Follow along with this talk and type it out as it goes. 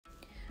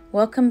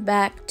Welcome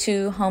back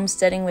to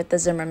Homesteading with the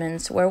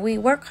Zimmermans, where we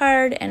work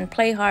hard and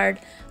play hard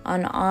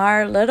on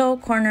our little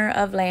corner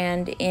of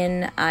land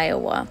in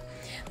Iowa.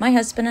 My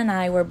husband and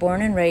I were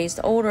born and raised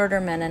Old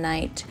Order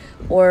Mennonite,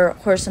 or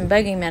horse and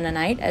buggy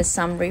Mennonite, as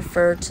some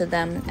refer to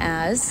them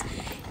as.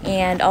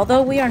 And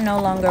although we are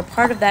no longer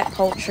part of that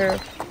culture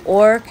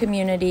or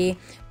community,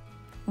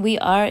 we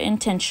are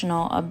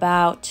intentional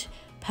about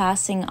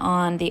passing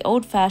on the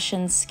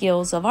old-fashioned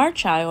skills of our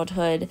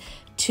childhood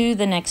to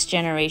the next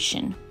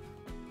generation.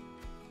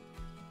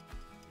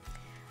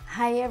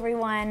 Hi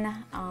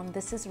everyone,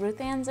 this is Ruth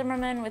Ann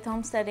Zimmerman with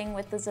Homesteading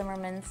with the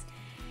Zimmermans,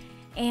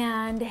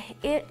 and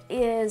it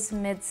is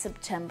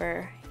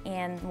mid-September,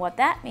 and what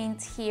that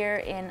means here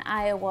in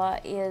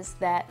Iowa is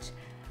that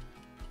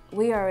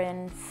we are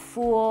in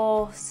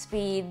full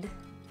speed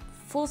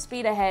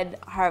ahead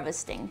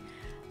harvesting.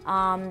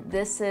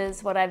 This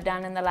is what I've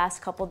done in the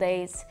last couple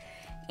days,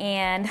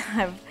 and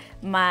I've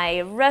my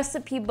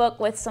recipe book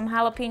with some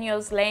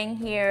jalapenos laying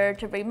here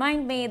to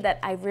remind me that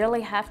I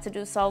really have to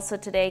do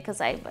salsa today because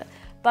I have a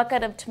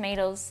bucket of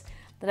tomatoes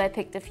that I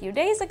picked a few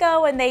days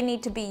ago and they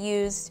need to be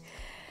used.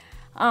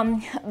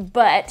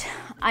 But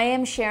I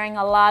am sharing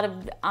a lot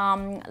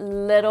of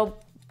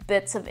little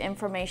bits of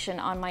information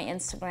on my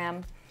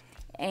Instagram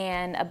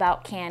and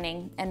about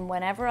canning, and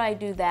whenever I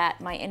do that,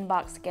 my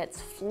inbox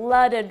gets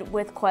flooded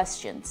with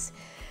questions.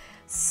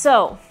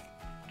 So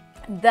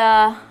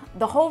the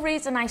whole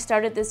reason I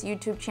started this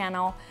YouTube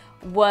channel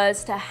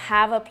was to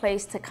have a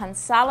place to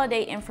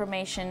consolidate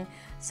information,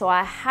 so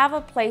I have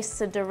a place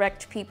to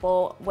direct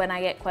people when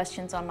I get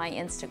questions on my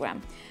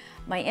Instagram.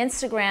 My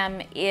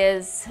Instagram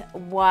is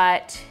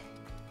what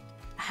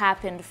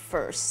happened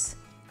first.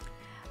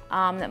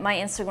 My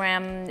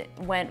Instagram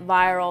went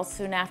viral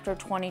soon after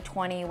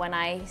 2020 when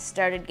I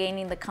started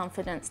gaining the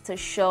confidence to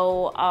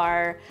show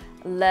our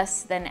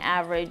less than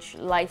average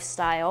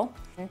lifestyle.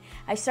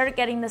 I started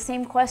getting the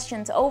same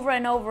questions over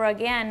and over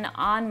again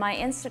on my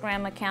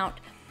Instagram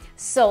account.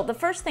 So the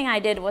first thing I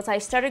did was I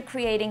started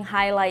creating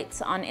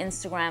highlights on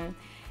Instagram.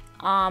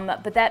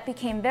 But that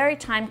became very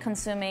time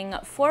consuming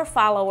for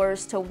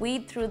followers to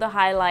weed through the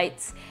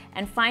highlights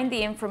and find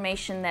the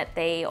information that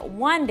they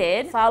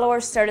wanted.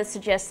 Followers started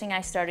suggesting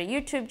I start a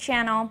YouTube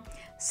channel,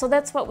 so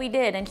that's what we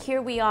did, and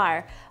here we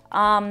are.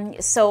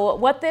 So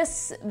what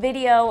this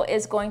video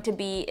is going to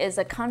be is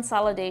a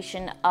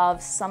consolidation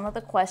of some of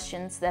the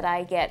questions that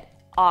I get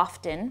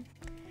often.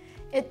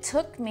 It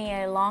took me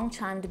a long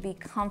time to be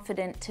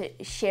confident to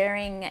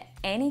sharing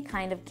any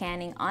kind of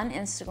canning on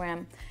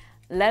Instagram,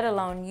 let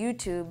alone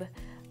YouTube,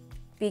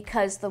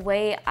 because the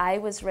way I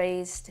was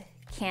raised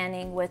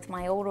canning with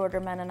my Old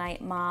Order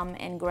Mennonite mom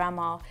and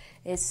grandma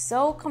is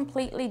so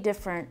completely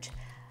different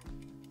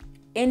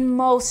in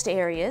most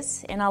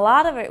areas. In a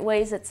lot of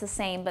ways it's the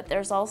same, but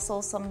there's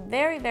also some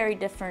very, very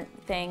different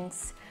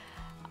things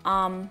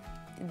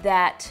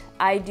that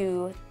I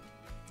do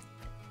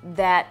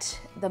that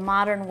the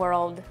modern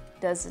world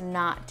does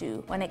not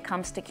do when it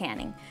comes to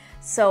canning.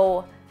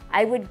 So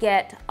I would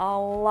get a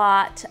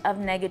lot of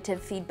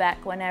negative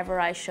feedback whenever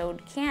I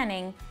showed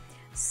canning.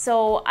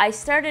 So I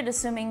started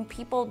assuming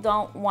people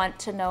don't want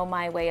to know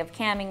my way of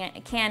canning,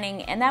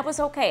 and that was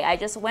okay. I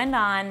just went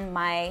on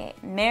my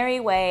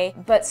merry way.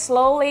 But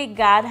slowly,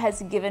 God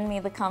has given me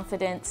the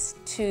confidence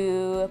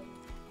to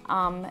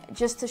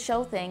just to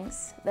show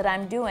things that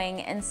I'm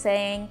doing and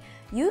saying,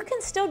 you can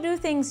still do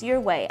things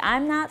your way.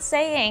 I'm not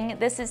saying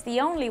this is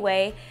the only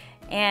way,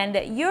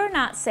 and you're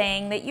not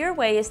saying that your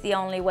way is the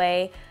only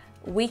way.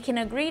 We can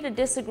agree to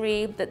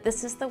disagree, that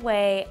this is the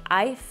way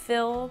I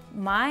fill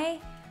my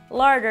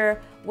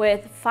larder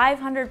with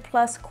 500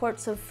 plus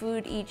quarts of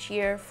food each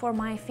year for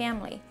my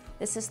family.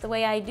 This is the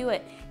way I do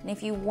it. And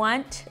if you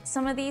want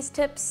some of these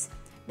tips,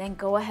 then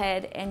go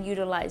ahead and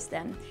utilize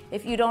them.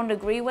 If you don't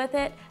agree with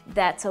it,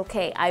 that's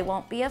okay. I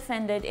won't be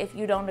offended if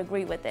you don't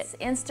agree with it.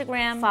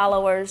 Instagram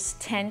followers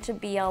tend to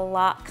be a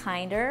lot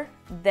kinder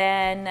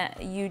than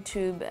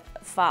YouTube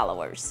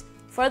followers.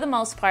 For the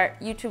most part,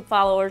 YouTube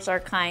followers are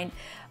kind,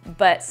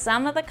 but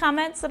some of the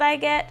comments that I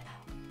get,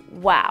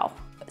 wow.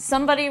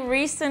 Somebody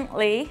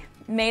recently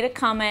made a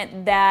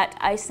comment that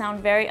I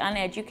sound very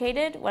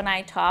uneducated when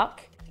I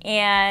talk.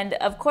 And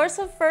of course,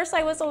 at first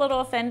I was a little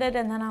offended,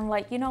 and then I'm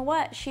like, you know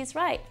what? She's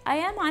right. I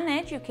am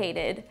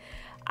uneducated.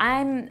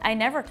 I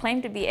never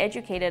claimed to be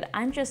educated.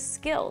 I'm just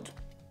skilled.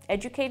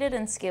 Educated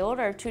and skilled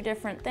are two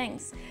different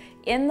things.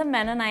 In the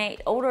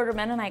Mennonite, Old Order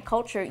Mennonite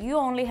culture, you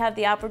only have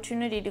the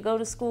opportunity to go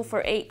to school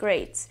for 8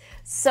 grades.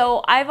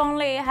 So I've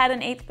only had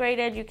an 8th grade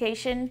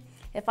education.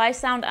 If I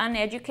sound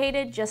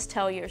uneducated, just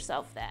tell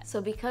yourself that.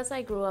 So because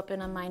I grew up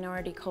in a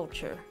minority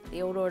culture,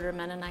 the Old Order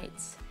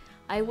Mennonites,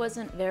 I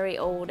wasn't very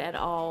old at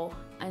all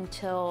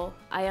until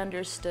I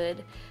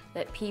understood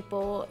that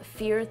people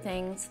fear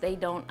things they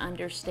don't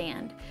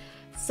understand.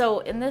 So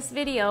in this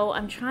video,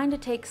 I'm trying to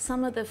take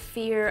some of the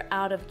fear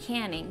out of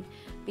canning,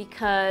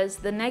 because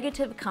the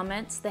negative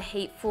comments, the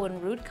hateful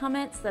and rude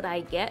comments that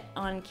I get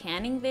on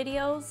canning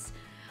videos,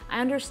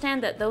 I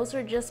understand that those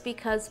are just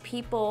because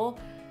people,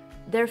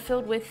 they're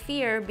filled with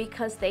fear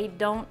because they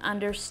don't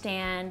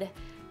understand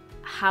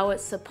how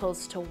it's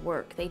supposed to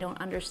work. They don't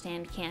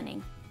understand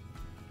canning.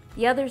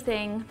 The other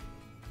thing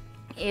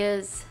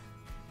is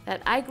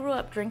that I grew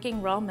up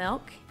drinking raw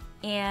milk,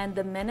 and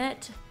the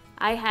minute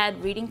I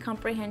had reading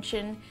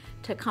comprehension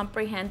to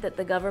comprehend that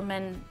the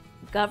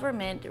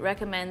government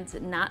recommends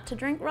not to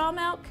drink raw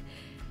milk,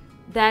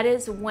 that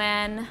is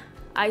when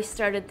I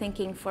started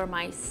thinking for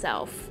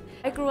myself.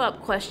 I grew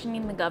up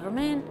questioning the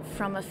government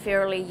from a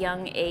fairly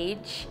young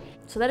age.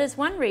 So that is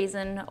one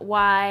reason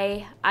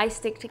why I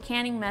stick to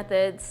canning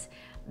methods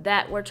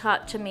that were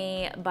taught to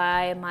me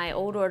by my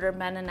old order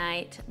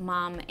Mennonite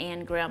mom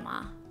and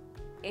grandma.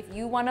 If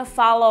you want to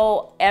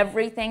follow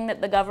everything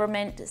that the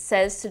government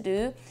says to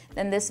do,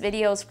 then this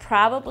video is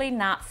probably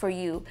not for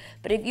you.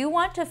 But if you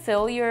want to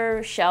fill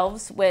your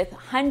shelves with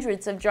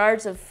hundreds of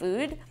jars of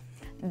food,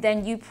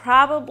 then you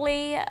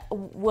probably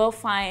will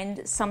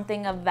find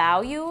something of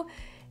value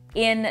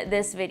in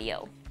this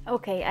video.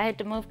 Okay, I had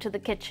to move to the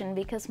kitchen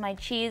because my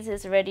cheese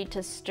is ready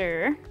to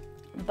stir,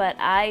 but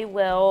I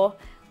will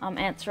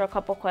answer a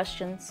couple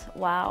questions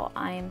while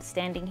I'm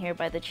standing here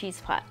by the cheese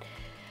pot.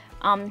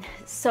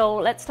 So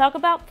let's talk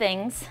about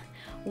things,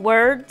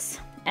 words,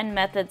 and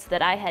methods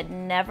that I had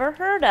never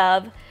heard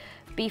of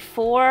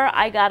before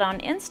I got on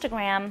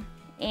Instagram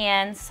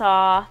and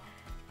saw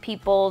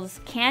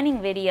people's canning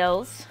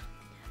videos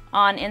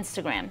on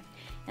Instagram.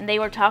 And they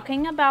were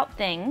talking about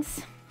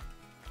things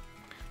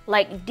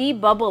like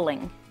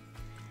debubbling.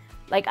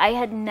 Like, I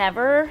had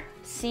never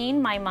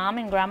seen my mom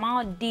and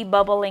grandma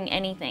debubbling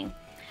anything.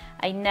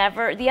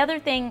 The other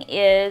thing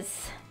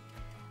is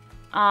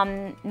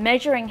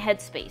measuring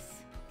headspace.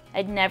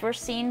 I'd never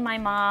seen my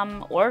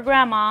mom or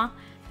grandma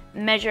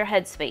measure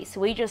headspace.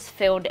 We just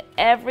filled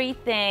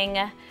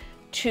everything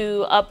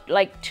to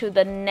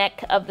the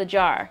neck of the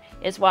jar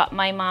is what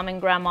my mom and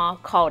grandma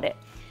called it.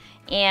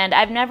 And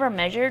I've never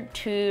measured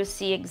to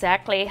see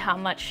exactly how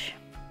much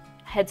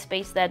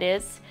headspace that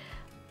is,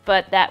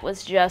 but that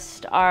was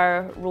just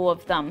our rule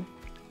of thumb,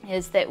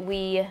 is that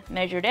we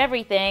measured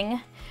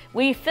everything.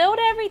 We filled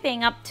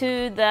everything up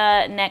to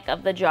the neck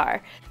of the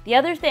jar. The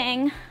other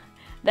thing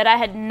that I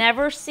had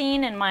never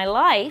seen in my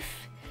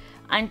life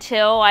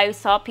until I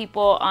saw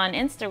people on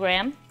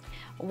Instagram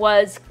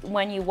was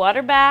when you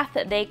water bath,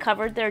 they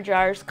covered their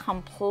jars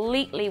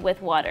completely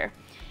with water.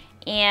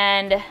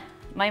 And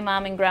my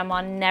mom and grandma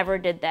never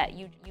did that.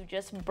 You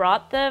just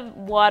brought the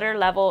water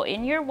level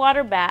in your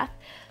water bath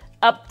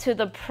up to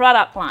the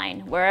product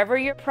line. Wherever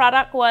your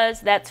product was,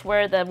 that's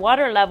where the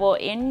water level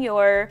in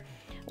your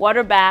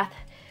water bath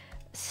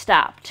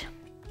stopped.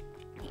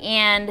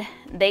 And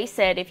they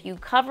said if you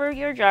cover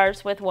your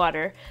jars with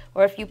water,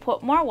 or if you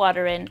put more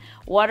water in,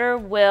 water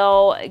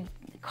will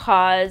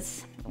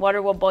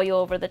boil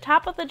over the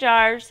top of the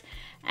jars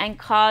and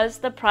cause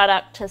the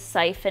product to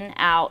siphon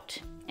out.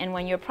 And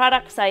when your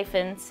product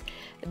siphons,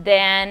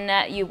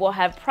 then you will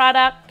have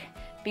product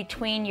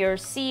between your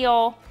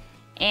seal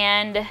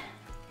and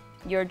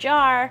your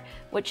jar,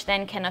 which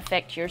then can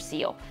affect your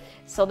seal.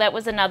 So that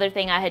was another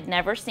thing I had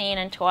never seen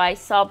until I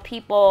saw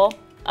people,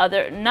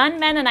 other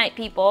non-Mennonite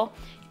people,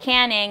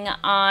 canning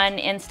on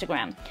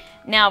Instagram.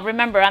 Now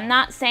remember, I'm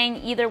not saying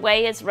either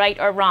way is right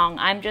or wrong.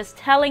 I'm just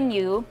telling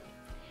you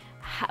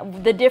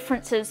the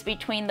differences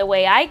between the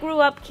way I grew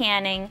up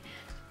canning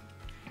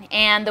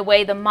and the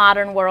way the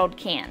modern world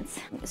cans.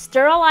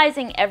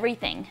 Sterilizing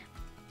everything.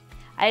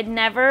 I had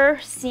never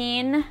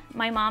seen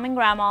my mom and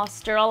grandma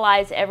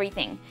sterilize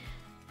everything.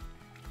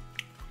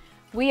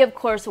 We of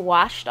course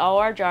washed all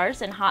our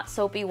jars in hot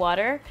soapy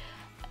water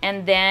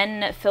and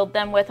then filled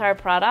them with our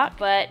product,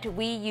 but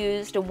we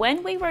used,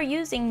 when we were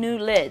using new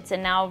lids,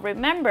 and now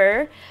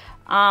remember,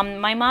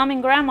 my mom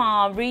and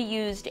grandma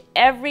reused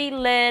every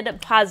lid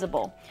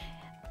possible.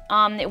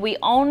 We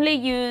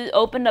only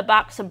opened a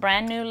box of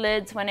brand new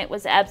lids when it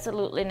was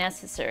absolutely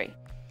necessary.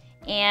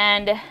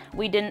 And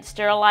we didn't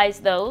sterilize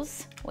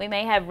those. We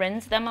may have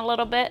rinsed them a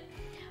little bit,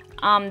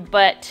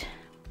 but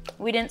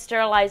we didn't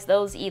sterilize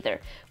those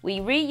either. We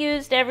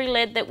reused every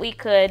lid that we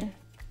could,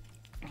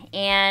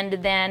 and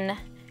then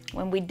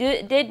when we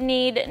did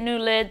need new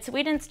lids,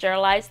 we didn't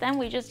sterilize them.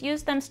 We just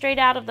used them straight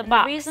out of the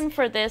box. The reason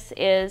for this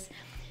is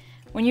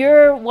when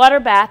you're water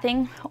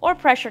bathing or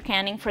pressure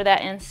canning for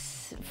that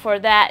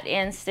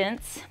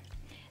instance,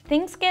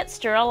 things get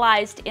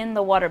sterilized in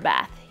the water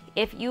bath.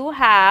 If you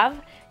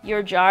have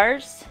your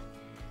jars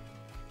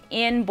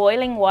in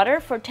boiling water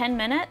for 10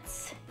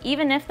 minutes,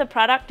 even if the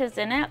product is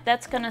in it,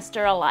 that's going to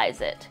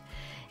sterilize it.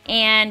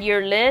 And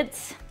your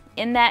lids,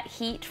 in that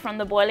heat from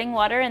the boiling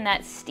water and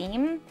that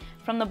steam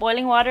from the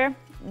boiling water,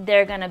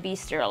 they're going to be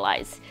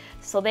sterilized.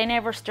 So they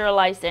never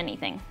sterilized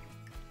anything.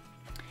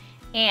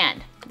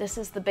 And this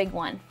is the big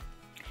one.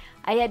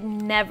 I had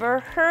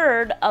never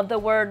heard of the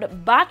word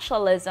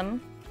botulism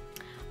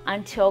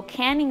until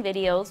canning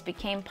videos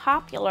became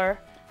popular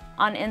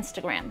on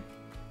Instagram.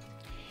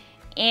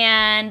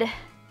 And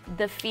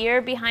the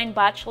fear behind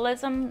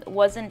botulism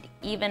wasn't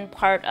even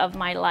part of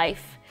my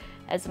life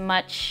as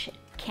much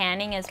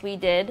canning as we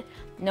did.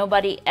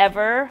 Nobody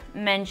ever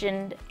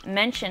mentioned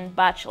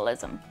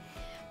botulism.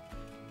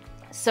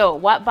 So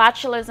what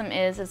botulism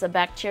is a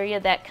bacteria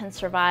that can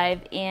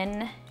survive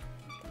in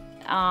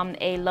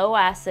a low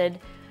acid,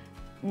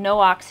 no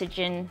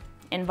oxygen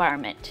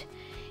environment.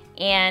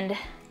 And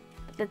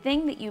the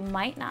thing that you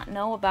might not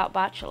know about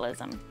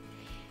botulism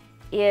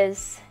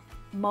is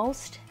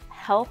most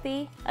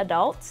healthy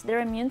adults,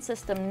 their immune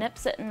system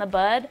nips it in the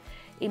bud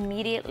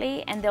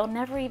immediately and they'll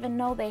never even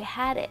know they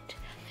had it.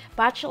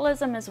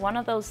 Botulism is one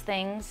of those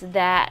things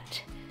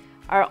that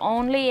are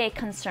only a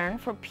concern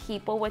for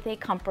people with a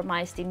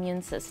compromised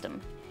immune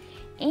system.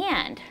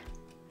 And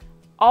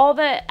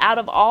out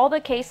of all the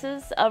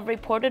cases of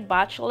reported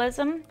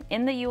botulism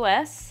in the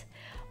US,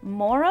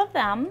 more of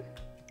them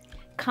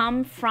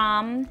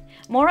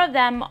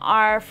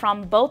are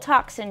from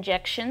Botox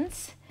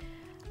injections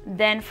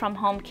than from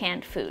home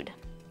canned food.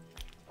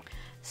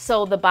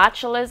 So the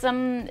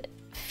botulism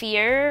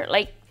fear,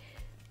 like,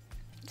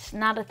 it's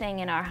not a thing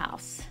in our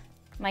house.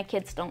 My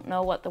kids don't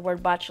know what the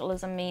word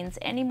botulism means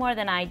any more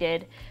than I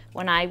did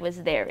when I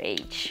was their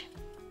age.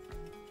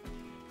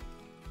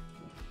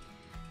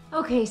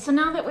 Okay, so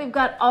now that we've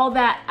got all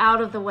that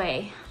out of the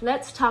way,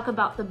 let's talk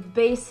about the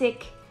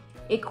basic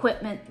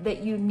equipment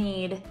that you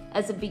need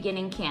as a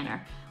beginning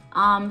canner.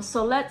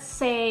 So let's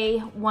say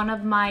one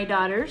of my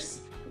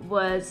daughters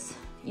was,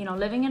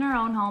 living in her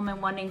own home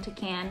and wanting to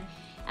can,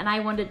 and I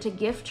wanted to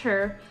gift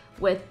her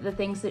with the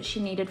things that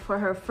she needed for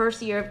her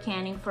first year of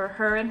canning for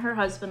her and her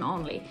husband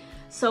only.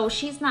 So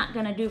she's not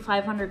gonna do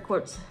 500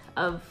 quarts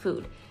of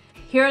food.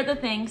 Here are the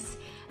things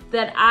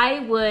that I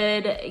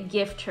would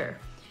gift her.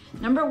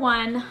 Number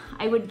one,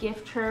 I would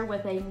gift her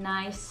with a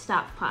nice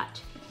stock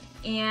pot.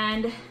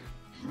 And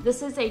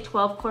this is a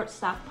 12 quart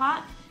stock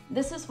pot.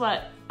 This is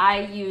what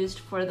I used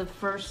for the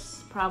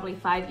first probably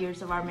 5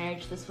 years of our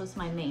marriage. This was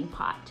my main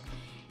pot.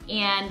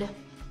 And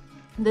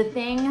the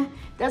thing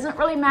doesn't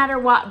really matter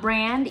what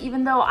brand,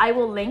 even though I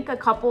will link a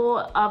couple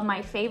of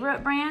my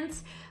favorite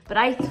brands, but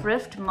I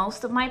thrift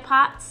most of my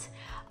pots.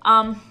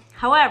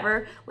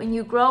 However, when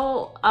you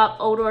grow up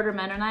old order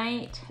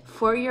Mennonite,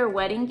 for your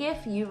wedding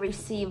gift, you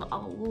receive a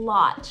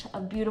lot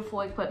of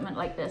beautiful equipment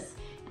like this.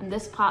 And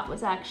this pot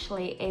was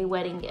actually a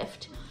wedding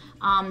gift.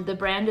 The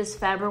brand is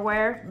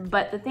Faberware,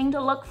 but the thing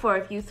to look for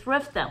if you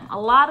thrift them, a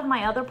lot of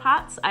my other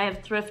pots I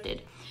have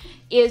thrifted,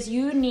 is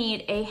you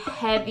need a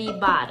heavy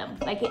bottom.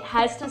 Like, it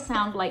has to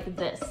sound like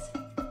this.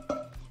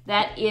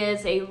 That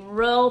is a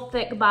real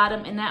thick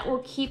bottom, and that will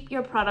keep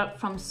your product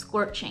from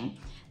scorching.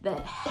 The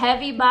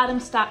heavy bottom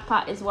stock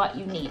pot is what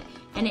you need,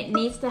 and it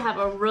needs to have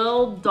a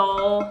real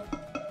dull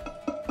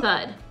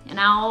thud. And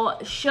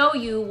I'll show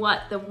you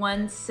what the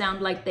ones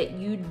sound like that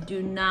you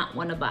do not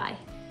want to buy.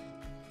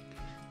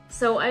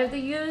 So I have to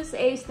use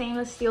a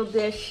stainless steel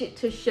dish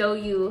to show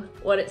you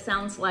what it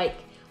sounds like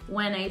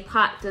when a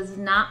pot does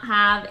not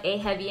have a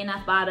heavy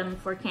enough bottom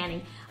for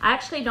canning. I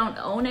actually don't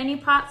own any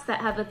pots that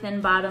have a thin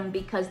bottom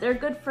because they're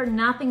good for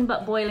nothing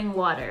but boiling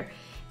water.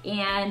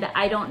 And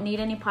I don't need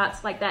any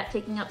pots like that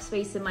taking up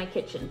space in my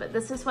kitchen, but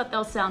this is what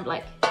they'll sound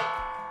like.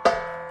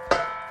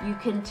 You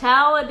can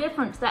tell a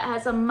difference. That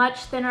has a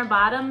much thinner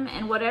bottom,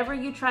 and whatever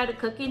you try to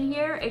cook in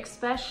here,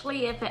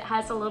 especially if it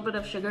has a little bit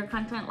of sugar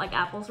content like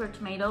apples or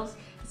tomatoes,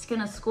 it's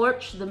gonna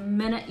scorch the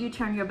minute you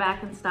turn your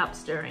back and stop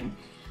stirring.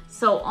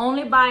 So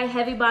only buy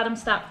heavy bottom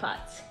stock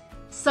pots.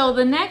 So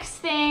the next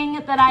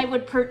thing that I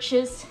would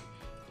purchase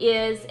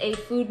is a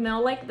food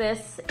mill like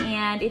this,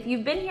 and if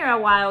you've been here a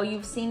while,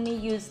 you've seen me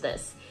use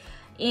this.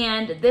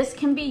 And this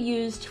can be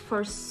used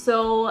for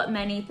so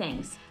many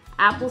things.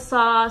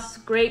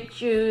 Applesauce, grape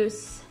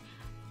juice,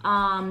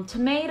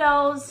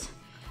 tomatoes,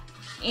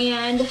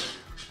 and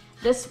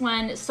this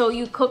one, so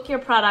you cook your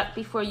product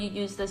before you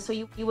use this. So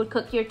you would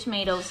cook your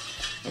tomatoes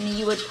and then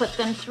you would put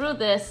them through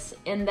this,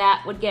 and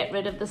that would get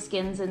rid of the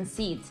skins and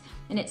seeds.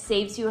 And it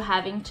saves you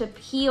having to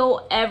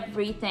peel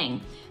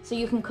everything. So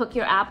you can cook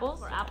your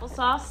apples or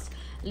applesauce,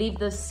 leave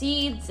the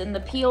seeds and the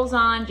peels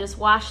on, just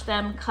wash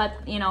them,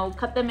 cut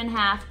them in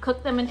half,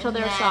 cook them until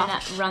they're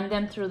soft, run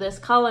them through this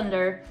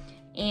colander,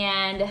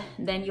 and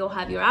then you'll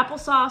have your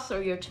applesauce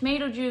or your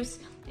tomato juice,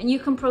 and you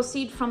can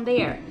proceed from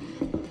there.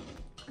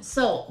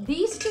 So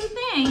these two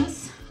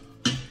things,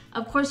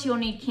 of course you'll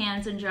need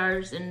cans and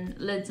jars and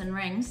lids and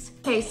rings.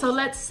 Okay, so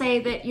let's say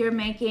that you're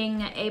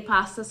making a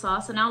pasta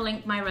sauce, and I'll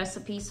link my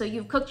recipe. So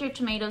you've cooked your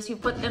tomatoes, you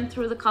put them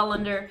through the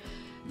colander,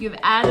 you've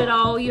added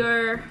all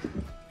your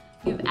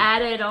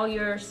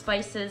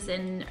spices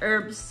and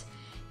herbs,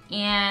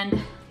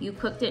 and you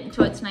cooked it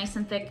until it's nice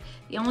and thick.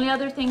 The only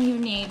other thing you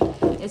need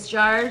is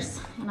jars,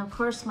 and of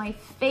course my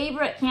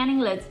favorite canning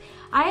lids.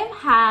 I have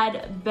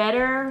had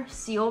better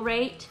seal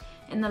rate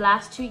in the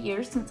last 2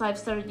 years since I've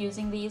started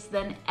using these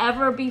than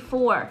ever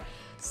before.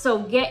 So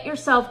get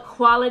yourself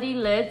quality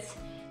lids,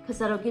 because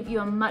that'll give you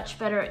a much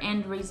better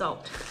end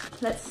result.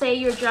 Let's say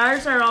your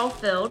jars are all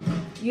filled.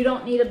 You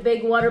don't need a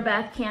big water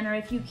bath canner.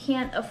 If you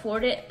can't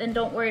afford it, then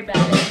don't worry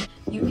about it.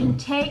 You can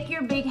take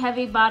your big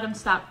heavy bottom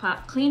stock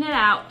pot, clean it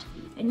out,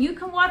 and you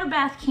can water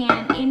bath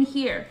can in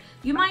here.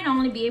 You might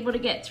only be able to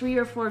get 3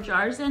 or 4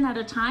 jars in at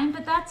a time,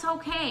 but that's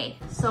okay.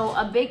 So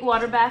a big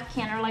water bath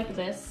canner like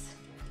this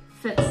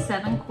fits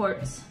 7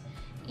 quarts.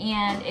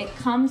 and it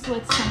comes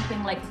with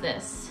something like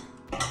this.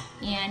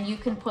 And you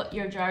can put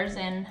your jars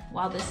in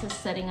while this is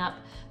setting up.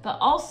 But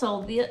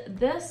also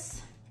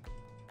this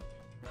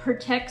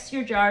protects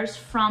your jars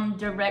from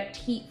direct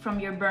heat from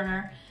your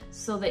burner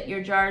so that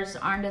your jars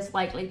aren't as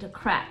likely to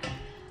crack.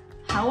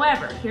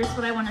 However, here's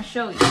what I want to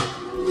show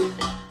you.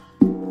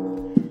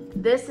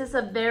 This is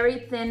a very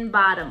thin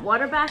bottom.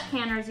 Water bath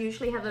canners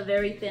usually have a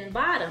very thin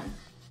bottom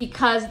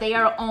because they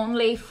are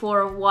only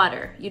for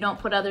water. You don't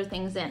put other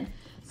things in.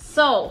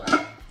 So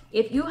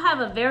if you have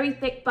a very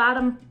thick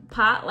bottom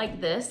pot like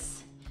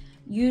this,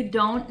 you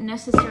don't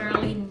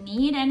necessarily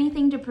need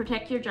anything to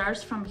protect your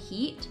jars from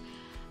heat.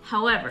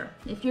 However,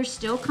 if you're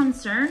still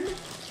concerned,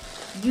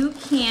 you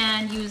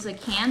can use a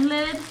can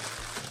lid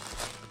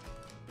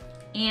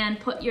and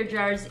put your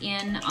jars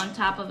in on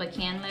top of a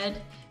can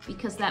lid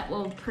because that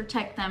will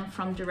protect them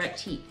from direct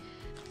heat.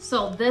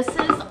 So this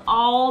is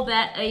all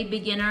that a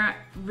beginner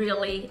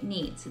really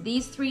needs.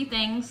 These three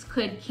things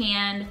could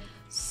can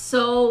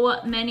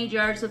so many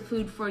jars of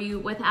food for you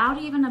without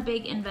even a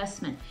big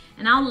investment.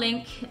 And I'll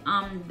link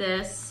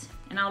this,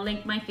 and I'll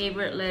link my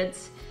favorite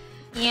lids.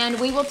 And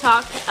we will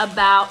talk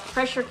about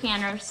pressure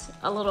canners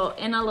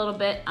in a little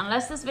bit,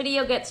 unless this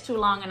video gets too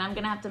long and I'm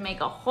gonna have to make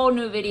a whole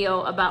new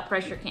video about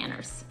pressure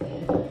canners.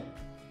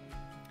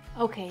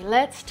 Okay,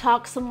 let's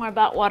talk some more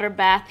about water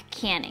bath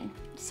canning.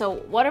 So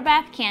water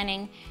bath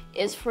canning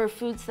is for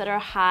foods that are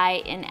high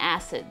in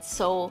acid.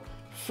 So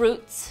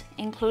fruits,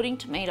 including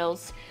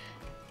tomatoes,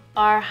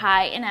 are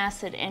high in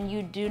acid and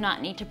you do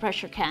not need to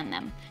pressure can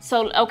them.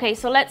 So, okay,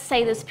 so let's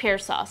say this pear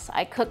sauce.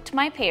 I cooked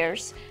my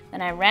pears,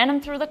 then I ran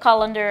them through the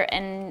colander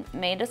and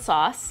made a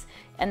sauce,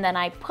 and then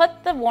I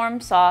put the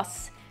warm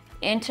sauce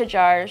into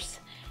jars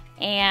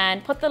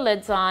and put the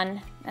lids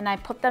on, and I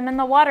put them in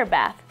the water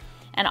bath.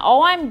 And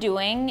all I'm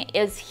doing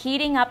is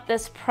heating up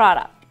this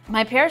product.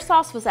 My pear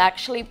sauce was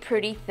actually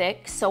pretty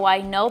thick, so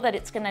I know that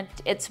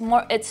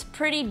it's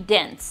pretty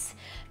dense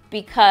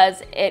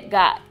because it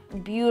got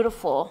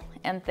beautiful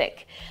and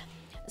thick.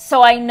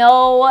 So I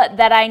know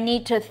that I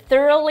need to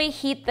thoroughly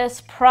heat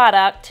this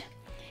product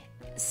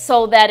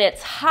so that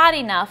it's hot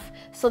enough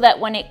so that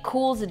when it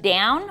cools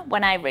down,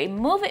 when I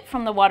remove it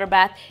from the water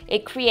bath,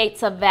 it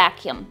creates a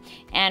vacuum.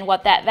 And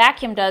what that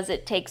vacuum does,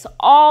 it takes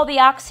all the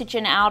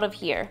oxygen out of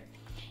here,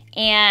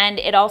 and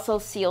it also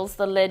seals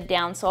the lid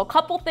down. So a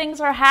couple things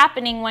are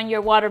happening when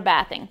you're water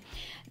bathing.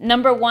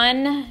 Number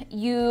one,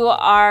 you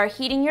are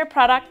heating your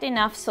product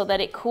enough so that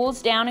it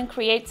cools down and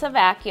creates a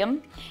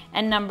vacuum.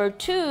 And number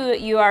two,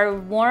 you are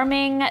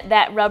warming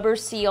that rubber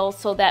seal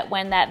so that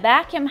when that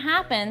vacuum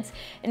happens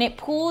and it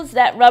pulls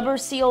that rubber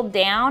seal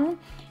down,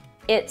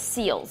 it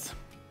seals.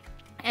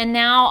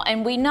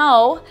 And we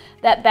know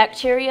that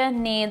bacteria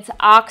needs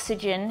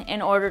oxygen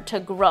in order to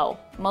grow.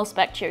 Most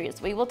bacteria.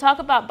 We will talk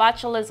about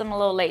botulism a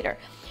little later.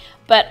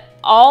 But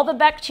all the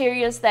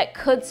bacteria that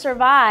could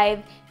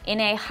survive in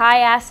a high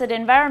acid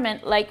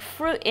environment like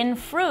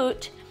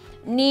fruit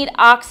need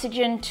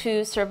oxygen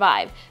to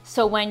survive.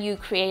 So when you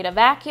create a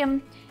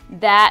vacuum,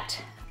 that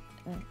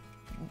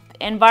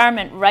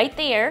environment right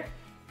there,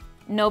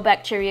 no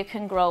bacteria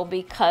can grow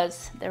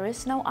because there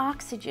is no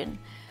oxygen.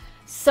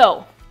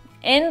 So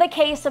in the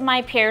case of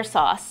my pear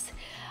sauce,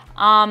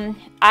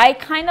 I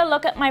kind of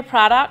look at my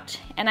product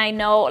and I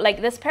know,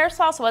 like, this pear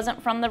sauce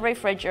wasn't from the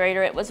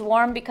refrigerator. It was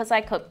warm because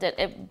I cooked it.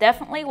 It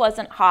definitely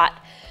wasn't hot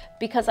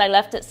because I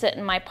left it sit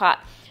in my pot.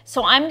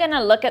 So I'm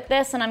gonna look at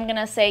this and I'm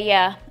gonna say,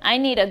 yeah, I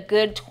need a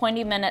good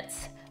 20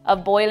 minutes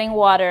of boiling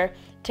water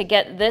to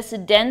get this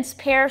dense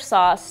pear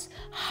sauce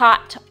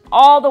hot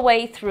all the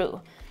way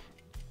through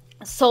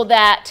so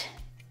that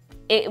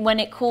when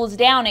it cools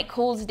down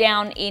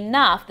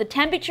enough. The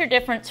temperature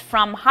difference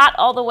from hot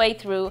all the way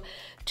through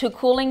to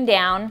cooling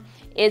down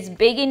is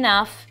big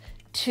enough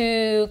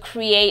to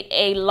create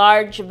a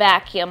large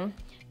vacuum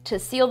to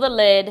seal the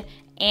lid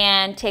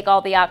and take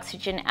all the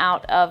oxygen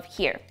out of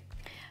here.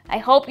 I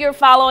hope you're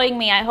following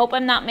me. I hope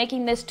I'm not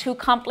making this too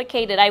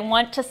complicated. I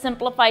want to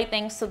simplify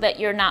things so that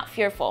you're not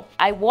fearful.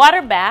 I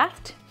water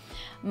bathed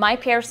my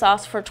pear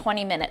sauce for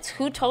 20 minutes.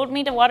 Who told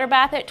me to water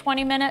bath at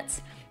 20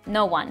 minutes?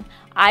 No one.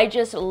 I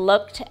just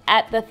looked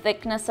at the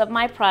thickness of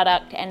my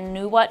product and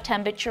knew what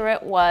temperature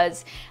it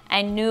was.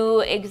 I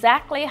knew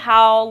exactly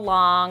how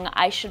long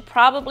I should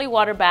probably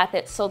water bath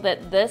it so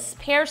that this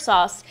pear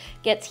sauce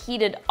gets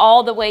heated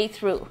all the way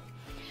through.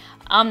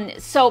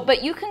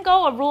 But you can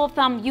go a rule of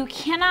thumb, you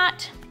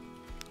cannot,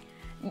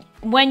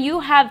 when you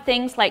have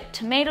things like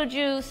tomato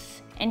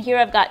juice, and here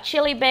I've got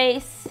chili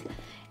base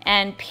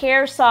and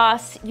pear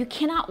sauce, you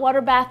cannot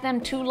water bath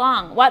them too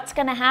long. What's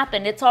gonna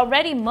happen? It's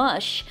already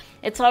mush,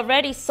 it's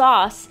already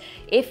sauce.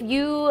 If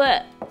you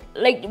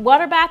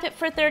water bath it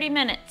for 30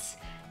 minutes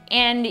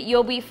and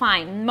you'll be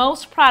fine.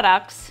 Most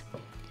products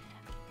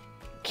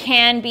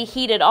can be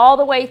heated all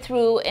the way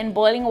through in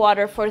boiling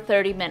water for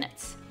 30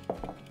 minutes.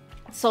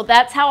 So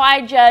that's how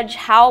I judge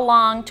how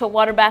long to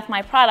water bath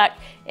my product,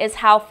 is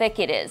how thick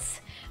it is.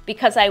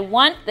 Because I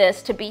want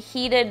this to be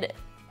heated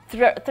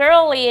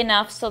thoroughly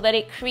enough so that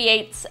it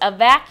creates a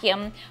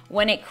vacuum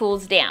when it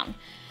cools down.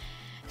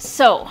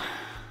 So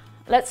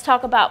let's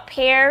talk about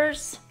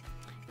pears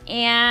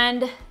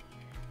and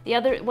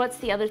what's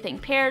the other thing?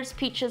 Pears,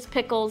 peaches,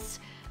 pickles,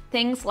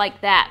 things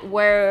like that,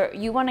 where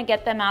you want to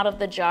get them out of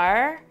the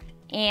jar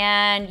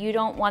and you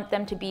don't want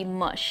them to be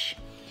mush.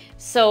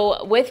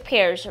 So with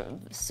pears,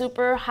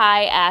 super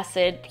high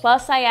acid,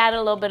 plus I add a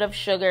little bit of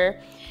sugar.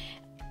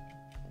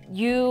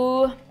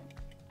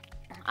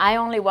 I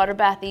only water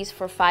bath these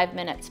for 5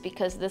 minutes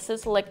because this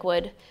is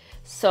liquid.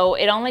 So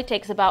it only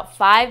takes about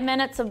 5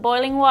 minutes of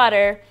boiling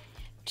water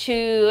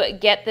to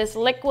get this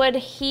liquid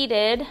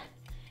heated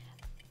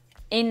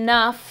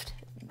enough.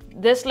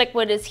 This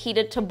liquid is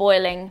heated to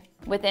boiling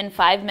within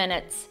 5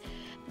 minutes.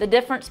 The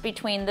difference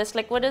between this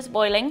liquid is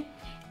boiling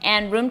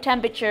and room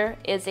temperature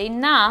is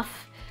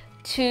enough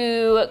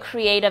to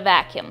create a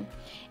vacuum.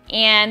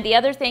 And the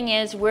other thing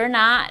is, we're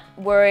not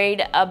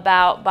worried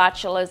about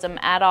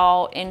botulism at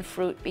all in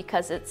fruit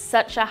because it's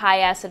such a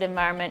high acid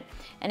environment,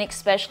 and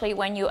especially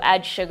when you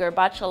add sugar.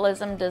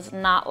 Botulism does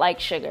not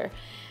like sugar.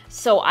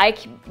 So I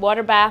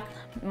water bath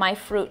my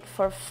fruit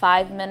for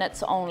 5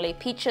 minutes only.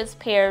 Peaches,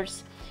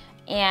 pears,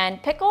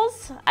 and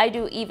pickles, I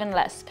do even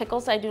less.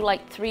 Pickles, I do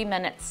like 3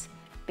 minutes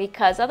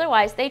because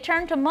otherwise they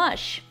turn to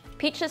mush.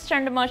 Peaches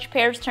turn to mush,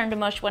 pears turn to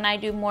mush when I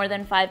do more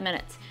than 5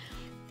 minutes.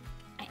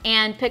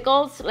 And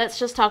pickles, let's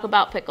just talk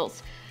about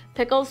pickles.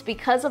 Pickles,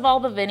 because of all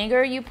the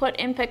vinegar you put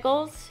in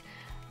pickles,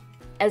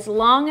 as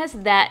long as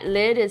that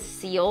lid is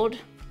sealed,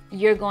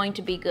 you're going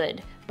to be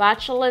good.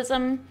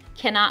 Botulism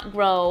cannot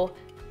grow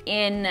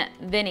in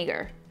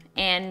vinegar,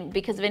 and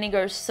because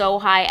vinegar is so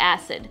high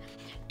acid.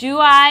 Do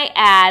I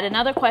add,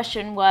 another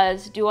question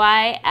was, do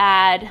I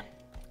add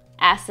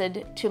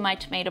acid to my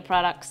tomato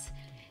products?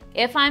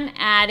 If I'm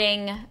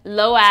adding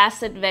low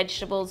acid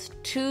vegetables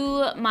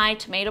to my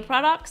tomato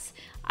products,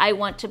 I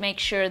want to make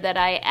sure that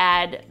I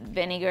add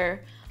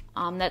vinegar.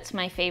 That's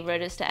my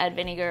favorite, is to add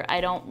vinegar.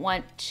 I don't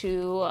want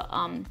to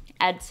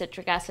add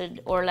citric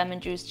acid or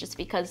lemon juice just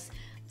because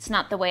it's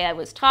not the way I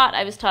was taught.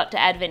 I was taught to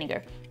add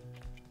vinegar.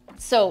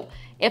 So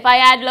if I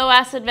add low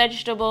acid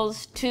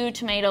vegetables to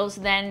tomatoes,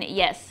 then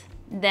yes,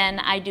 then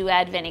I do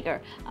add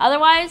vinegar.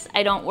 Otherwise,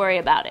 I don't worry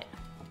about it.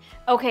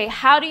 Okay,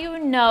 how do you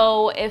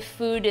know if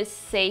food is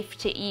safe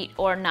to eat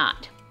or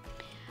not?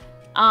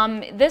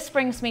 This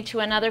brings me to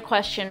another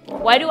question.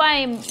 Why do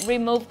I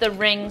remove the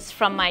rings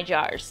from my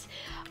jars?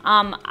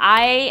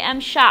 I am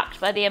shocked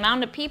by the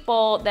amount of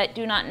people that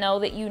do not know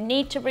that you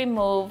need to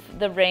remove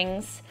the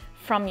rings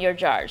from your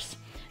jars.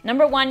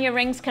 Number one, your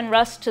rings can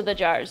rust to the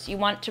jars. You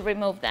want to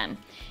remove them.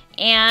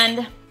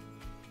 And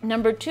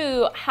number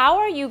two, how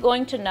are you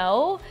going to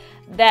know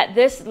that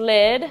this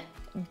lid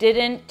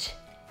didn't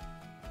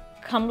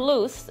come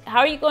loose? How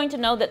are you going to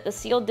know that the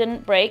seal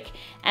didn't break?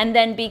 And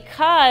then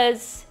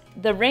because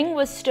the ring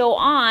was still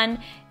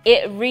on,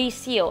 it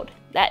resealed.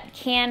 That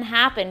can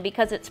happen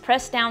because it's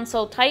pressed down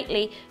so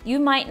tightly, you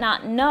might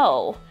not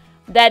know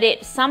that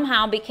it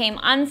somehow became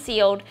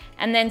unsealed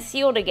and then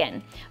sealed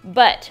again.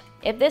 But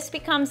if this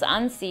becomes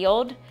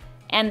unsealed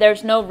and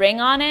there's no ring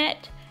on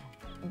it,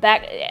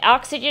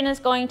 oxygen is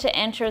going to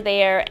enter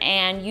there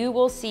and you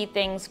will see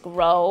things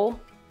grow.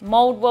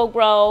 Mold will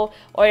grow,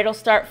 or it'll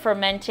start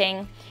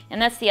fermenting.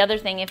 And that's the other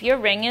thing. If your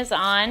ring is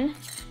on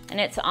and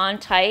it's on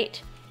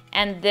tight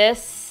and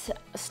this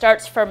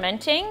starts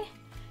fermenting,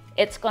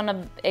 it's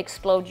gonna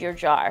explode your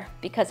jar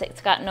because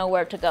it's got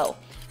nowhere to go.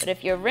 But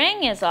if your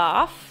ring is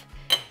off,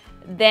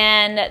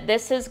 then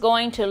this is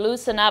going to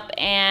loosen up,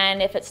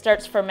 and if it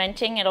starts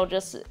fermenting, it'll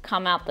just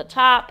come out the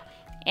top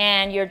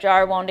and your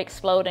jar won't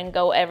explode and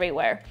go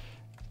everywhere.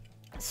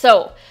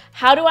 So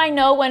how do I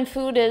know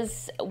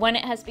when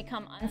it has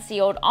become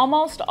unsealed?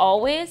 Almost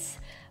always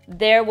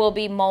there will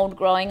be mold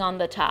growing on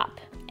the top,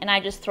 and I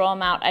just throw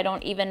them out. I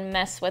don't even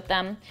mess with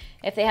them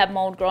if they have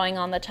mold growing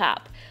on the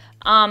top.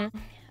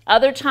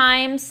 Other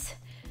times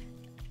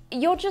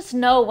you'll just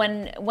know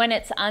when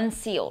it's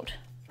unsealed.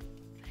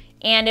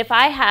 And if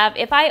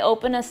I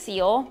open a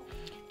seal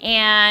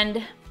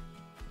and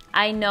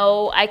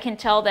I can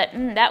tell that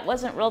that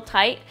wasn't real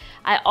tight,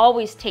 I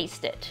always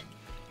taste it.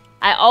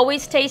 I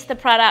always taste the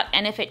product,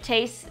 and if it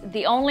tastes,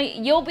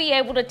 you'll be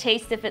able to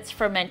taste if it's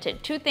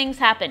fermented. Two things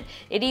happen.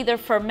 It either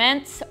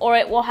ferments or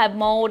it will have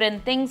mold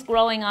and things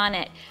growing on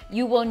it.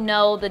 You will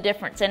know the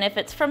difference. And if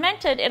it's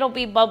fermented, it'll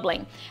be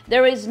bubbling.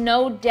 There is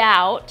no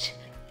doubt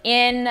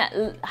in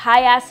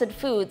high acid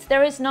foods,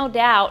 there is no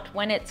doubt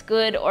when it's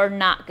good or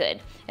not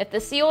good. If the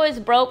seal is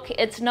broke,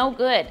 it's no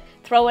good.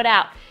 Throw it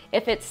out.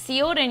 If it's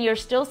sealed and you're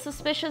still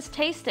suspicious,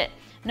 taste it.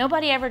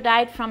 Nobody ever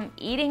died from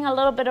eating a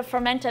little bit of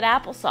fermented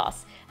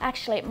applesauce.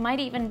 Actually, it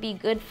might even be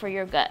good for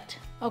your gut.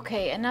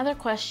 Okay, another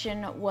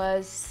question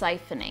was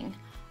siphoning.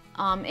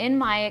 In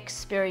my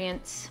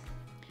experience,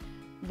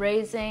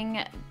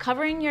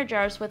 covering your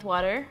jars with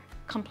water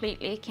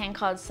completely can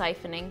cause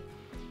siphoning.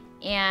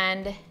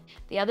 And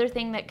the other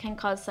thing that can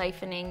cause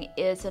siphoning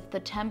is if the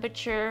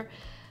temperature,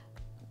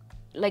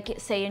 like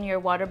say in your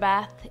water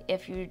bath,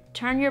 if you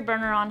turn your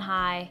burner on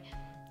high,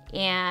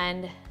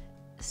 and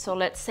so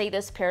let's say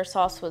this pear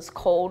sauce was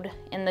cold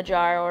in the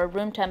jar or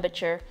room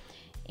temperature,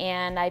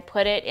 and I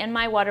put it in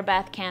my water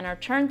bath canner,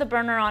 turned the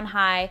burner on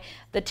high.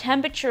 The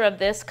temperature of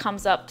this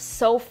comes up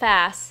so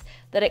fast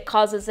that it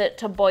causes it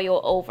to boil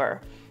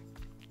over.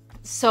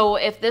 So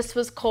if this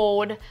was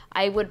cold,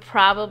 I would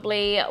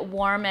probably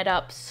warm it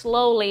up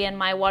slowly in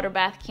my water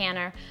bath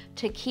canner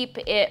to keep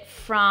it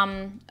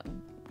from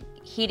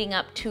heating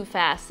up too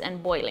fast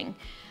and boiling.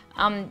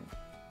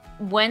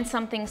 When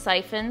something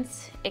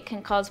siphons, it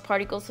can cause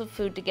particles of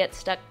food to get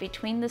stuck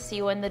between the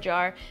seal and the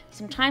jar.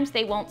 Sometimes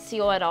they won't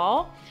seal at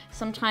all.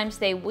 Sometimes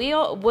they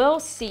will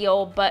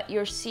seal, but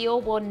your seal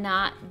will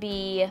not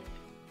be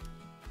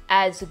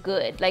as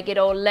good. Like,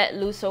 it'll let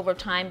loose over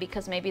time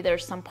because maybe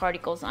there's some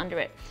particles under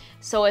it.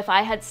 So if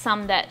I had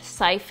some that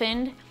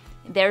siphoned,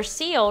 they're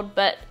sealed,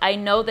 but I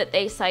know that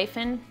they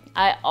siphon.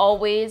 I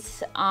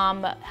always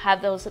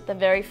have those at the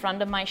very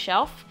front of my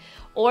shelf.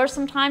 Or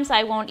sometimes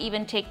I won't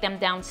even take them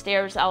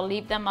downstairs. I'll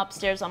leave them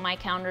upstairs on my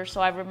counter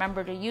so I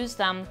remember to use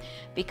them,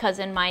 because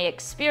in my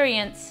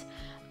experience,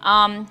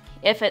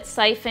 if it's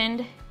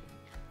siphoned,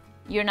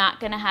 you're not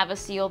gonna have a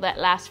seal that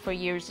lasts for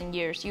years and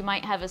years. You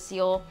might have a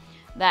seal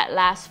that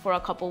lasts for a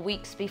couple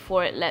weeks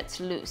before it lets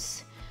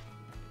loose.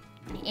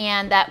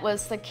 And that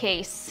was the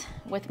case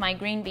with my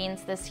green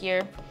beans this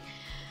year,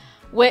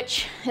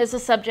 which is a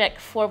subject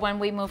for when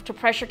we move to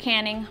pressure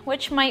canning,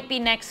 which might be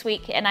next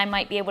week, and I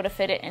might be able to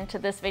fit it into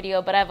this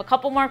video, but I have a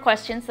couple more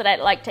questions that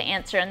I'd like to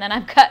answer, and then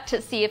I've got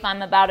to see if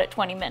I'm about at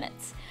 20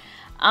 minutes.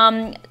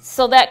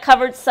 So that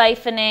covered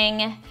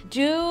siphoning.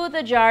 Do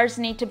the jars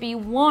need to be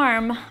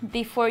warm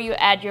before you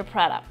add your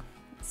product?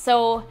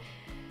 So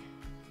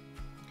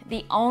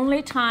the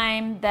only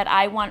time that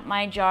I want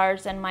my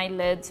jars and my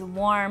lids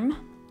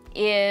warm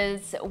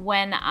is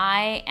when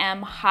I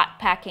am hot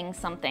packing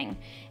something.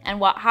 And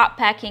what hot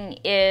packing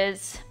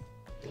is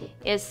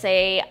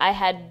say I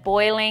had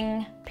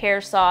boiling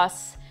pear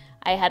sauce,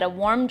 I had a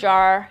warm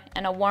jar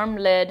and a warm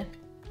lid,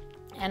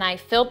 and I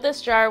filled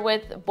this jar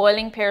with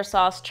boiling pear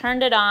sauce,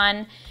 turned it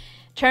on,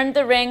 turned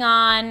the ring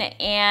on,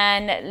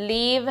 and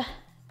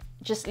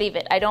just leave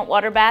it. I don't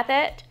water bath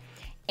it.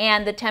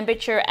 And the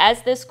temperature,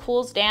 as this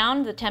cools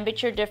down, the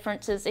temperature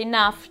difference is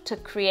enough to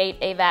create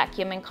a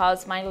vacuum and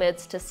cause my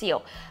lids to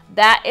seal.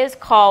 That is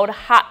called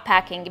hot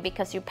packing,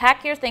 because you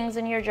pack your things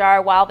in your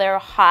jar while they're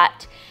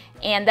hot.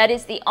 And that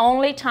is the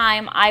only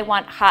time I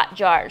want hot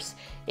jars,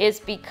 is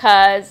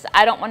because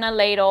I don't want to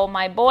ladle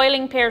my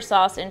boiling pear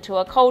sauce into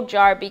a cold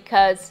jar,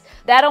 because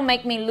that'll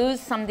make me lose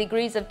some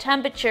degrees of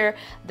temperature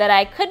that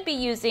I could be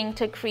using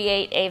to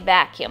create a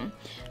vacuum.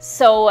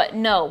 So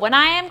no, when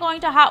I am going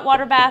to hot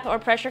water bath or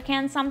pressure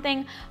can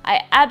something,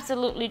 I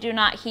absolutely do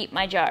not heat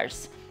my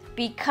jars,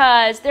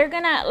 because they're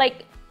gonna,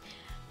 like,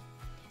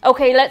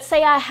 okay, let's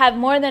say I have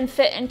more than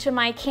fit into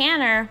my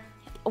canner.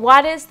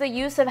 What is the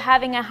use of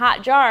having a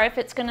hot jar if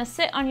it's gonna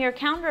sit on your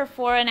counter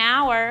for an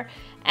hour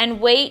and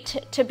wait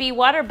to be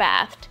water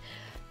bathed?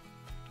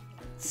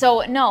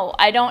 So no,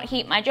 I don't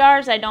heat my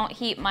jars, I don't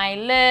heat my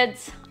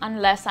lids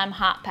unless I'm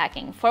hot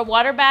packing. For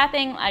water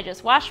bathing, I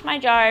just wash my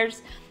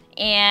jars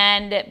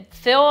and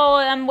fill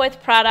them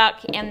with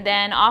product, and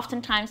then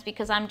oftentimes,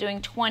 because I'm doing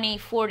 20,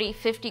 40,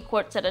 50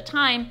 quarts at a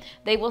time,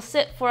 they will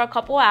sit for a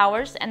couple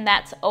hours, and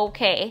that's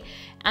okay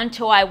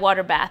until I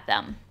water bath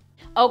them.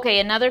 Okay,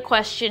 another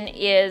question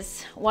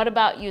is, what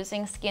about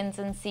using skins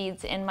and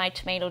seeds in my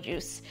tomato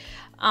juice?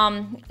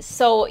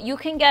 So you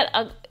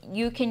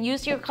can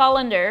use your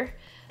colander,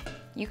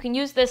 you can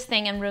use this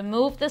thing and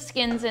remove the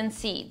skins and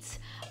seeds.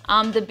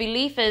 The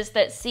belief is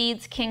that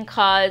seeds can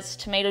cause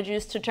tomato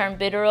juice to turn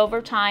bitter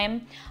over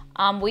time.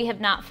 We have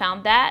not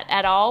found that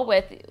at all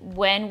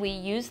when we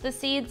use the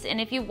seeds.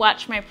 And if you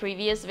watch my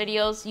previous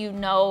videos, you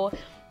know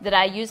that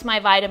I use my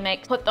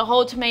Vitamix, put the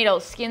whole tomato,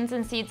 skins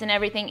and seeds and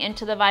everything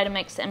into the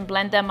Vitamix and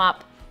blend them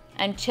up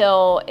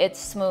until it's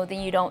smooth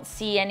and you don't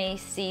see any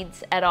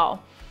seeds at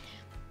all.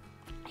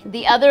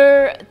 The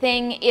other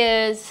thing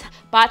is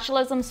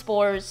botulism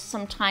spores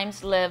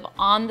sometimes live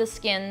on the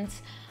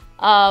skins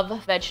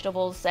of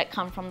vegetables that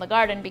come from the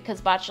garden,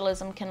 because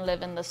botulism can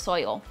live in the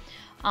soil.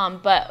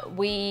 But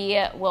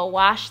we will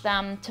wash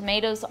them.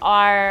 Tomatoes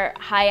are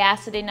high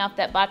acid enough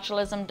that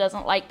botulism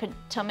doesn't like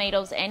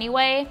tomatoes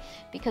anyway,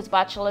 because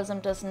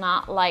botulism does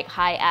not like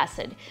high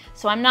acid.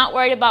 So I'm not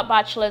worried about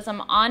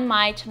botulism on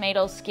my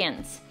tomato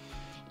skins.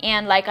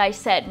 And like I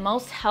said,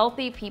 most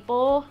healthy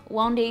people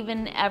won't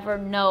even ever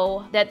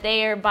know that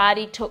their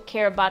body took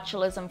care of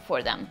botulism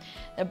for them.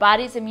 Their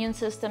body's immune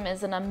system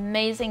is an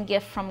amazing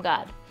gift from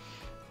God.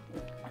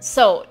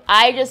 So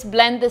I just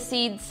blend the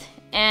seeds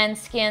and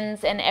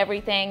skins and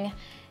everything,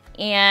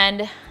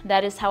 and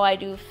that is how I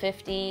do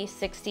 50,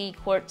 60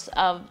 quarts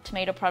of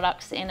tomato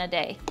products in a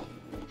day.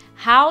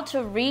 How to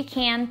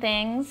recan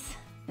things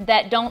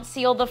that don't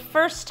seal the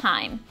first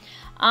time.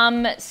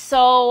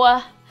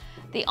 So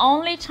the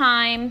only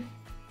time,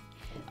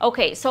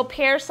 okay, so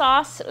pear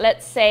sauce,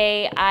 let's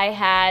say I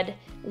had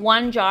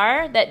one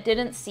jar that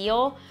didn't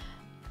seal,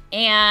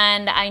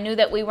 and I knew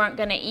that we weren't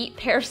gonna eat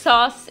pear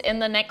sauce in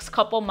the next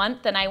couple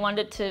months and I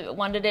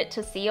wanted it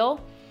to seal.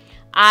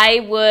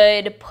 I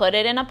would put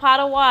it in a pot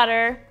of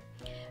water,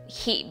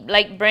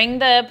 bring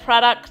the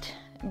product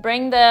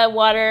bring the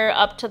water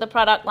up to the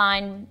product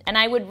line, and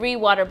I would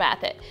re-water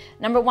bath it.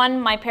 Number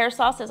one, my pear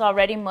sauce is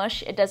already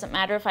mush. It doesn't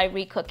matter if I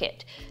recook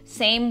it.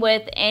 Same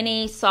with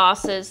any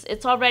sauces,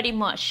 it's already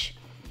mush.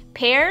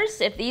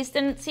 Pears, if these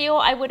didn't seal,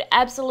 I would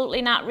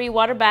absolutely not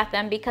re-water bath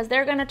them because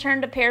they're gonna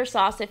turn to pear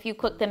sauce if you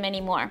cook them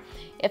anymore.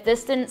 If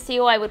this didn't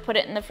seal, I would put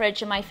it in the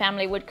fridge and my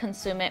family would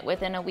consume it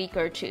within a week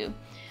or two.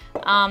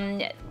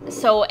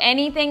 So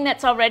anything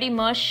that's already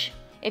mush,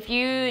 if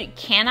you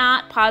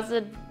cannot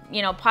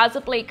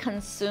possibly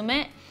consume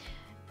it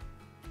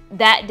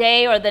that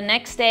day or the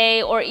next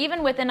day, or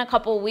even within a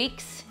couple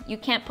weeks, you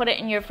can't put it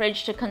in your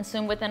fridge to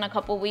consume within a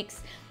couple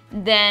weeks,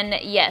 then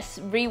yes,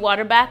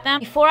 re-water bath them.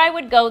 Before I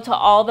would go to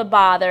all the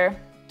bother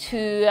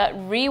to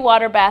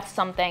re-water bath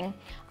something,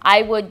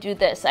 I would do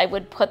this. I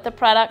would put the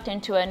product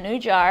into a new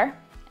jar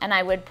and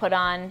I would put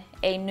on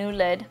a new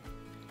lid,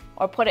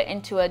 or put it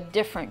into a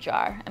different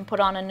jar and put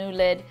on a new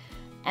lid,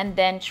 and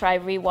then try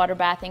re-water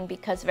bathing,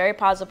 because very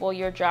possible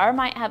your jar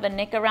might have a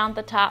nick around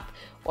the top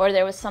or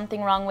there was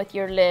something wrong with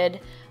your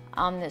lid.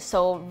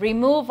 So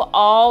remove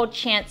all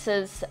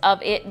chances of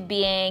it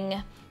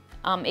being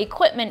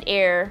equipment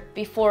error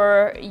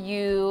before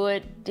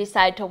you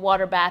decide to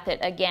water bath it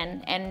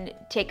again and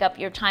take up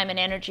your time and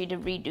energy to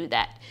redo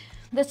that.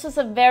 This was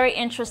a very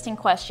interesting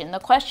question. The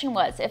question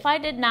was, if I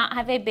did not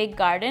have a big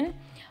garden,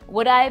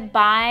 would I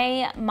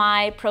buy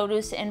my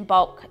produce in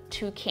bulk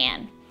to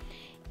can?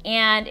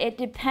 And it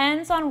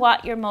depends on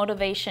what your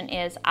motivation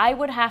is. I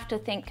would have to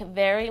think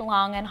very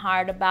long and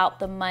hard about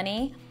the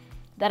money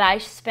that I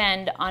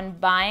spend on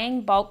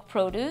buying bulk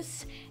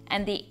produce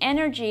and the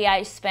energy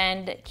I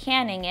spend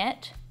canning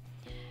it,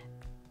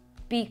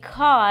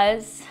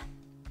 because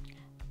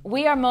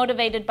we are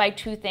motivated by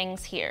two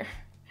things here.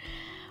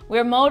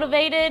 We're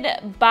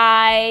motivated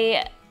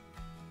by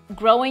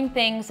growing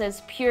things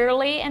as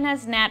purely and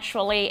as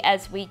naturally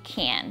as we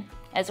can,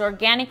 as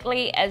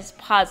organically as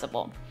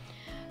possible.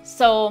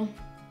 So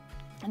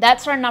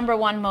that's our number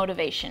one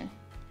motivation.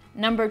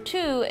 Number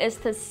two is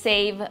to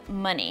save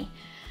money.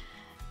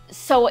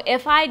 So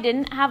if I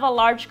didn't have a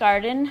large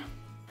garden,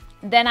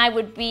 then I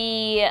would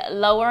be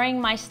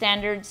lowering my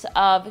standards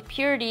of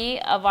purity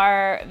of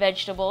our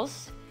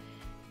vegetables.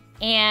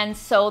 And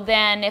so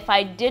then if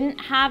I didn't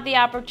have the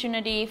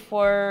opportunity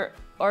for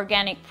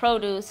organic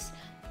produce,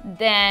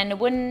 then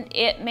wouldn't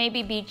it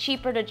maybe be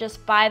cheaper to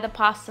just buy the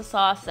pasta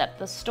sauce at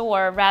the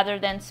store rather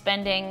than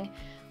spending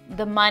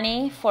the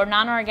money for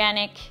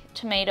non-organic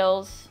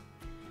tomatoes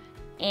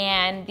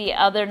and the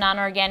other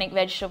non-organic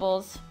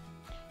vegetables,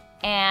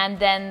 and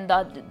then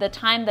the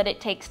time that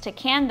it takes to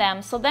can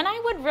them? So then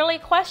I would really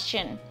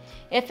question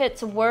if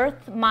it's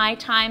worth my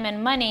time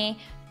and money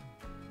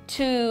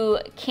to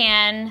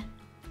can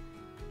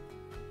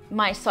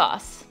my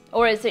sauce,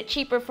 or is it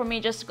cheaper for me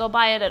just to go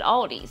buy it at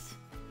Aldi's?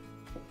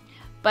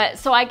 But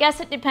so I guess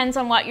it depends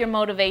on what your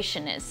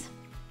motivation is.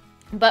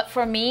 But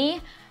for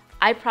me,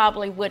 I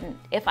probably wouldn't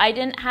if I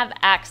didn't have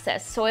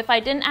access. So if I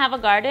didn't have a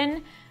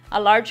garden, a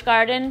large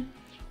garden,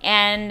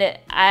 and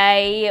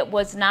I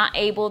was not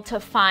able to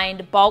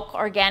find bulk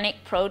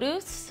organic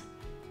produce,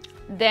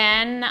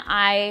 then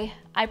I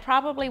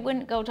probably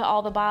wouldn't go to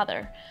all the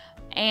bother.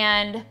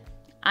 And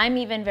I'm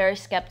even very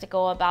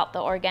skeptical about the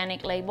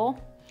organic label.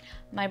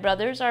 My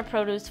brothers are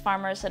produce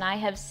farmers, and I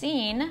have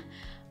seen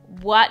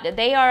what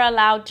they are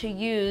allowed to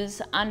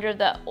use under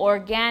the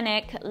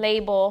organic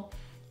label,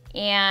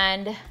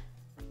 and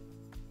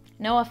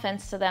no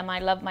offense to them, I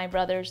love my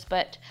brothers,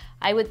 but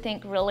I would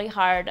think really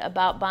hard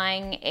about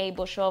buying a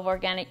bushel of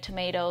organic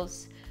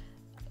tomatoes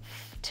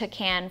to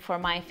can for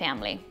my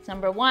family.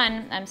 Number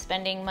one, I'm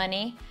spending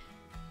money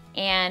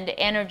and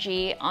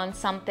energy on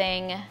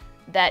something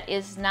that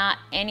is not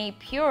any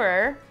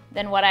purer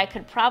than what I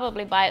could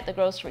probably buy at the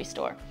grocery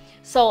store.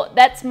 So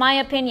that's my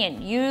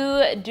opinion.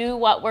 You do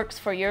what works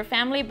for your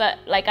family, but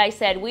like I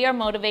said, we are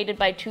motivated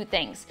by two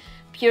things: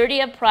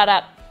 purity of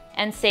product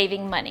and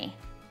saving money.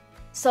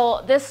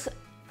 So this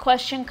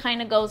question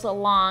kind of goes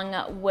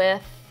along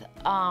with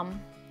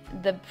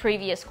the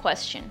previous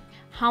question.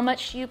 How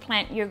much do you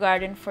plant your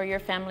garden for your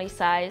family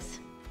size?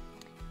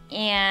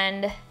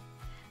 And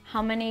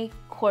how many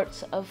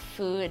quarts of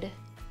food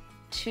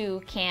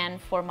to can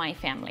for my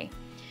family?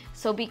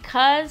 So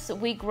because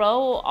we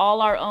grow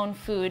all our own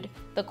food,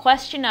 the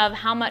question of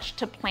how much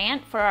to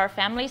plant for our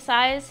family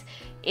size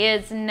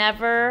is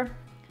never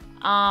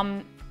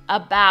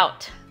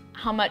about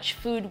how much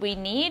food we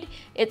need.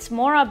 It's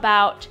more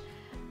about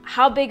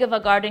how big of a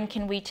garden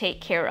can we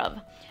take care of.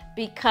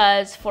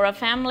 Because for a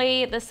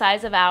family the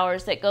size of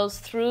ours that goes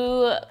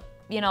through,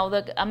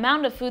 the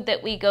amount of food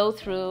that we go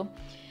through,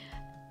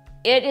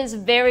 it is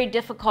very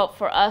difficult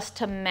for us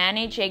to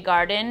manage a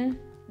garden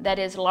that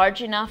is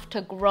large enough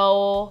to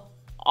grow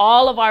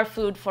all of our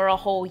food for a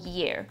whole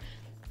year.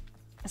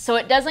 So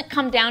it doesn't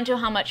come down to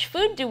how much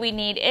food do we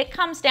need, it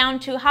comes down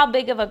to how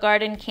big of a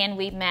garden can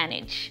we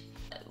manage.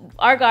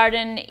 Our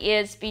garden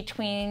is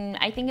between,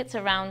 I think it's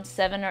around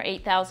 7,000 or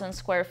 8,000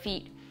 square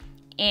feet.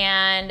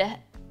 And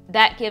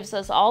that gives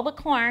us all the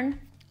corn,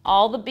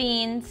 all the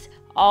beans,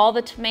 all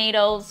the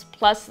tomatoes,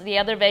 plus the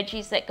other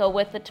veggies that go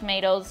with the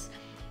tomatoes.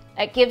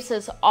 It gives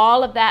us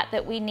all of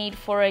that we need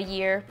for a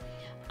year.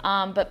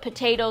 But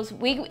potatoes,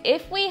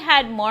 if we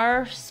had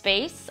more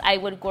space, I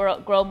would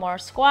grow more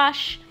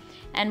squash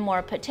and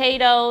more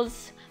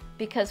potatoes,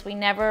 because we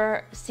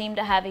never seem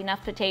to have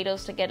enough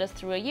potatoes to get us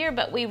through a year,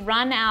 but we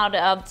run out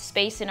of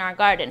space in our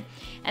garden.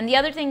 And the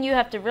other thing you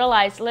have to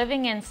realize,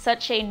 living in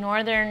such a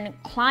northern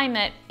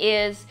climate,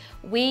 is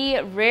we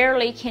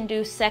rarely can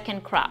do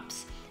second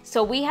crops.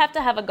 So we have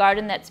to have a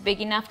garden that's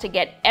big enough to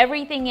get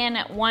everything in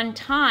at one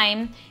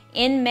time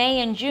in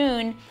May and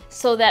June,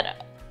 so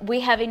that we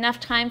have enough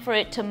time for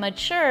it to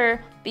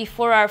mature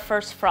before our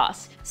first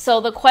frost. So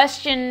the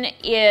question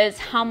is,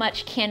 how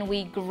much can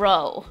we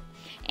grow?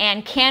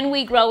 And can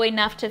we grow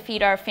enough to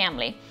feed our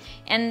family?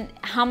 And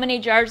how many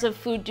jars of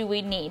food do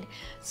we need?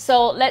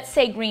 So let's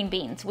say green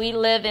beans. We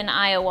live in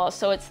Iowa,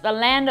 so it's the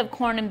land of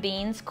corn and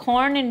beans.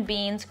 Corn and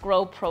beans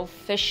grow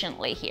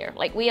proficiently here.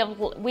 Like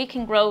we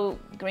can grow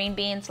green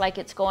beans like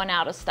it's going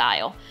out of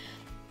style.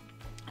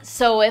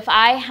 So if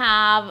I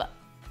have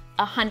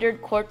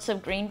 100 quarts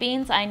of green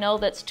beans, I know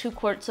that's 2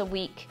 quarts a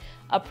week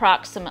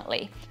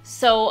approximately.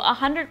 So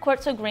 100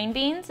 quarts of green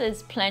beans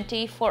is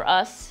plenty for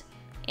us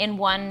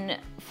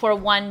for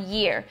 1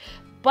 year.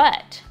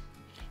 But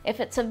if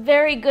it's a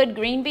very good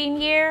green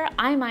bean year,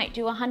 I might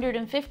do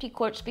 150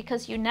 quarts,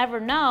 because you never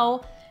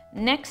know,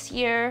 next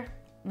year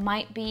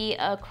might be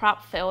a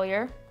crop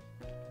failure,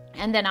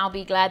 and then I'll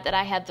be glad that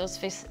I had those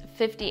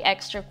 50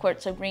 extra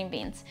quarts of green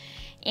beans.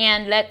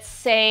 And let's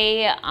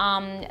say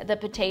the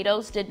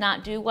potatoes did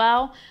not do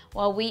well.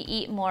 Well, we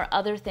eat more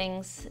other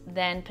things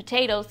than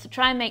potatoes to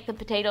try and make the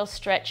potatoes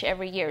stretch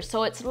every year.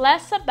 So it's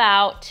less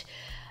about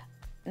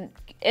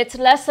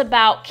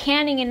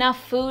canning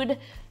enough food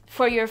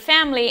for your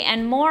family,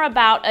 and more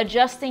about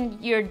adjusting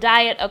your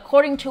diet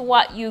according to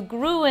what you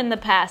grew in the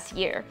past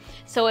year.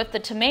 So if the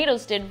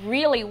tomatoes did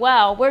really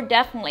well, we're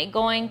definitely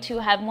going to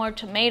have more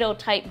tomato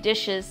type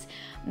dishes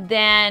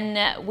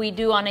than we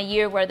do on a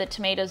year where the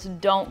tomatoes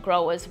don't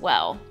grow as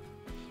well.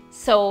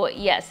 So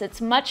yes,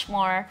 it's much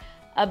more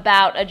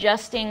about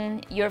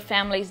adjusting your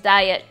family's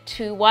diet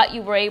to what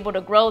you were able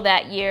to grow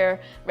that year,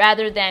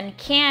 rather than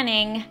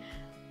canning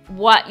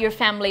what your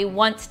family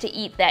wants to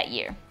eat that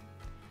year.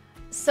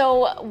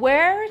 So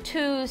where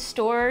to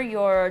store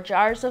your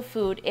jars of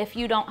food if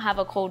you don't have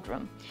a cold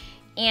room?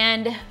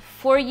 And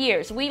for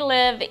years, we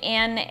live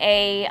in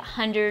a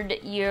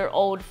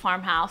 100-year-old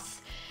farmhouse,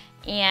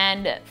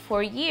 and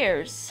for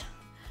years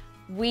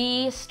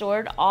we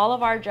stored all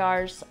of our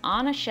jars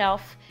on a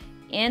shelf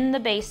in the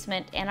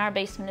basement, and our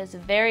basement is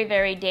very,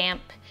 very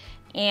damp,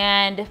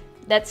 and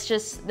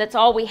that's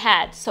all we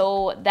had.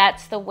 So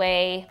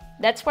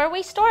that's where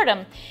we stored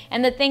them.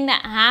 And the thing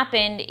that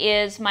happened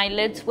is my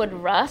lids would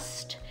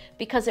rust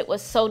because it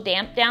was so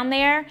damp down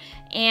there,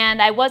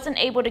 and I wasn't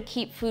able to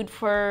keep food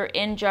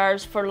in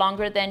jars for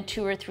longer than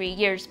 2 or 3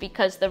 years,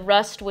 because the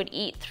rust would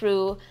eat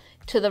through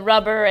to the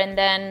rubber, and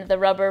then the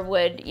rubber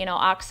would,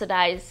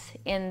 oxidize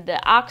in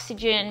the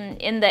oxygen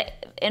in the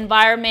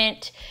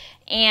environment,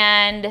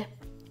 and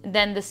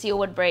then the seal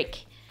would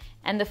break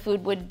and the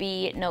food would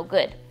be no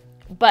good.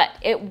 But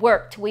it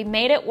worked. We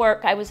made it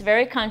work. I was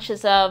very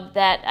conscious of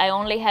that. I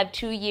only have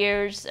 2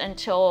 years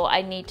until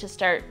I need to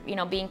start,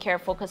 being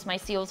careful, because my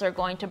seals are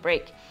going to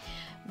break.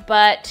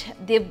 But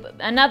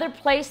another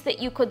place that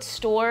you could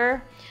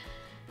store,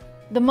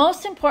 the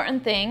most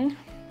important thing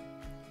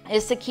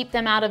is to keep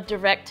them out of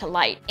direct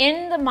light.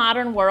 In the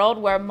modern world,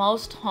 where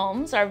most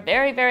homes are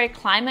very, very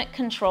climate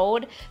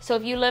controlled, so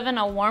if you live in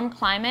a warm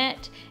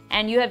climate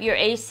and you have your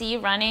AC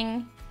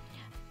running,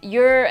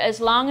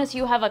 as long as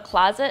you have a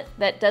closet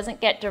that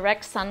doesn't get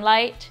direct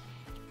sunlight,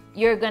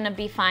 you're gonna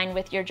be fine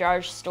with your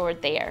jars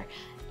stored there.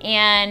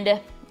 And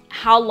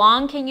how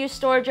long can you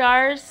store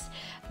jars?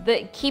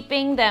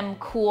 Keeping them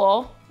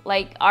cool,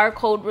 like our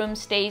cold room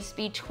stays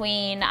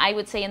between, I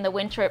would say in the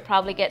winter it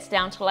probably gets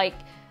down to like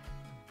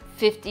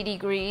 50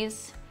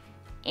 degrees.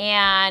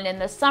 And in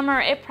the summer,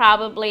 it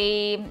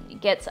probably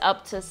gets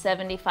up to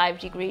 75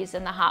 degrees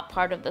in the hot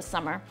part of the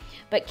summer.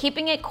 But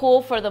keeping it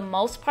cool for the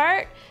most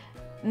part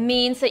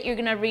means that you're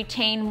gonna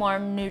retain more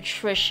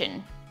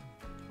nutrition.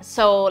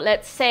 So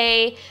let's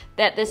say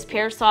that this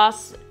pear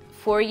sauce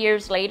 4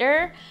 years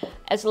later,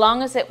 as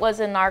long as it was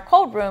in our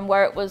cold room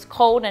where it was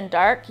cold and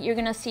dark, you're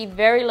gonna see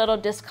very little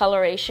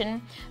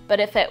discoloration.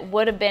 But if it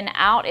would have been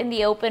out in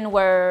the open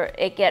where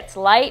it gets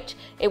light,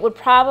 it would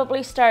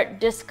probably start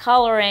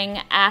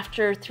discoloring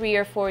after 3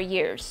 or 4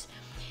 years.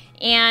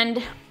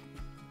 And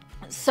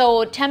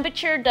so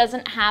temperature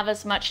doesn't have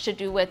as much to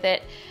do with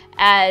it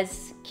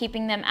as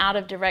keeping them out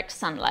of direct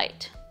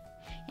sunlight.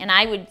 And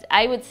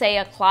I would say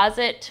a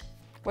closet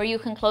where you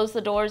can close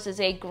the doors is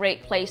a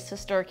great place to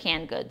store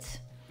canned goods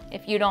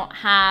if you don't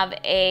have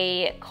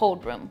a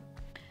cold room.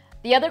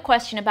 The other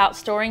question about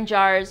storing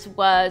jars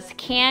was,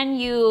 can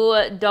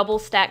you double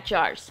stack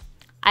jars?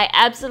 I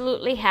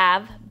absolutely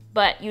have,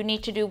 but you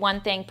need to do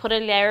one thing. Put a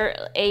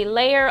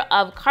layer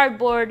of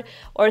cardboard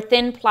or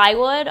thin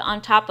plywood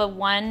on top of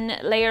one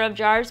layer of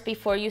jars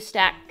before you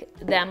stack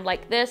them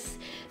like this,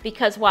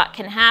 because what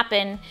can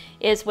happen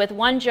is with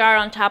one jar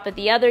on top of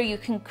the other, you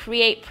can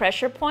create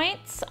pressure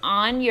points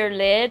on your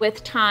lid.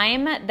 With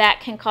time, that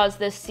can cause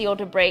this seal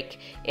to break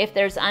if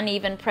there's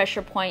uneven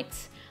pressure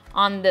points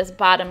on this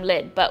bottom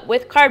lid. But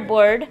with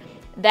cardboard,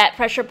 that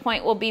pressure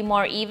point will be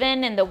more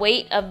even and the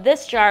weight of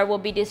this jar will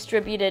be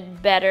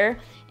distributed better,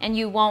 and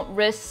you won't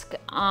risk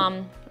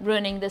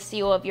ruining the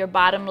seal of your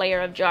bottom layer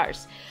of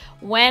jars.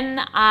 When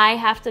I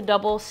have to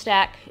double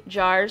stack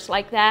jars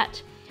like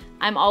that,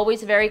 I'm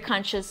always very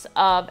conscious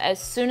of, as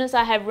soon as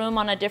I have room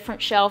on a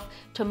different shelf,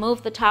 to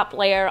move the top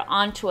layer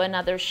onto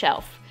another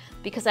shelf,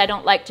 because I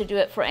don't like to do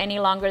it for any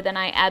longer than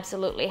I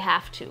absolutely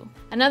have to.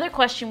 Another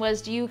question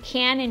was, do you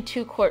can in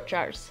 2-quart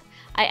jars?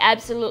 I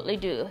absolutely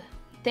do.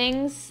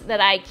 Things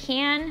that I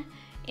can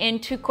in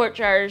 2-quart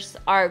jars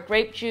are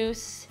grape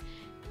juice,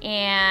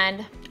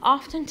 and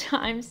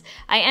oftentimes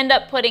I end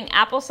up putting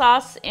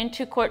applesauce in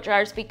 2-quart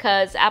jars,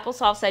 because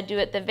applesauce I do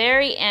at the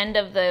very end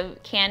of the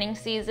canning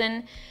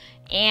season,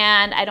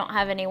 and I don't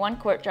have any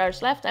 1-quart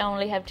jars left. I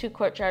only have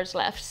 2-quart jars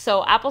left.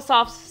 So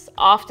applesauce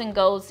often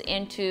goes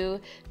into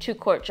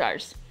 2-quart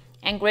jars,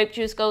 and grape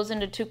juice goes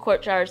into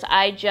 2-quart jars.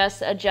 I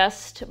just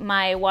adjust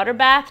my water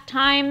bath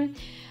time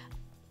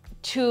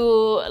to,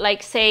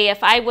 like, say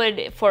if I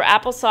would, for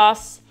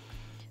applesauce,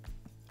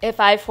 if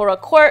I for a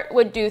quart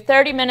would do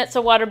 30 minutes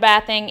of water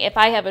bathing, if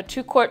I have a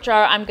 2-quart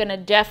jar, I'm gonna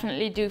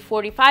definitely do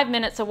 45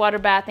 minutes of water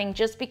bathing,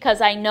 just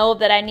because I know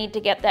that I need to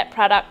get that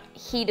product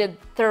heated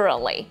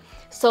thoroughly,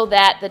 so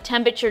that the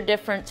temperature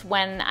difference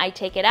when I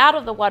take it out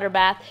of the water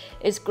bath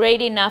is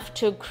great enough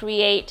to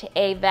create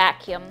a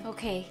vacuum.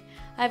 Okay,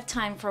 I have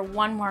time for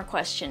one more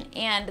question,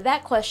 and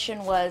that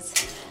question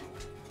was,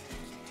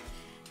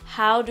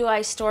 how do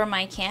I store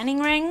my canning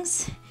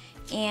rings?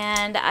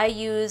 And I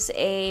use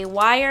a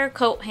wire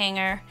coat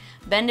hanger,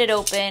 bend it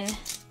open,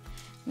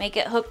 make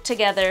it hook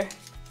together,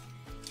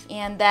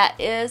 and that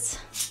is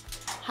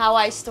how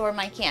I store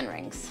my can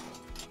rings.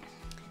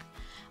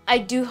 I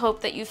do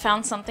hope that you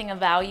found something of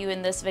value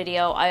in this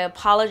video. I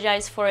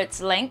apologize for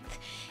its length,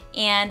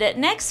 and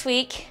next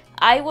week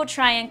I will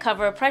try and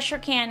cover pressure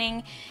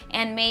canning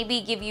and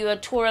maybe give you a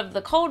tour of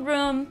the cold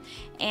room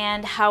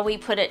and how we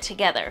put it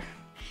together.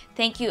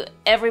 Thank you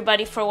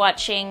everybody for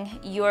watching.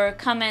 Your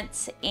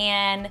comments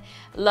and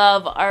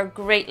love are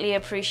greatly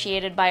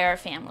appreciated by our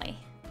family.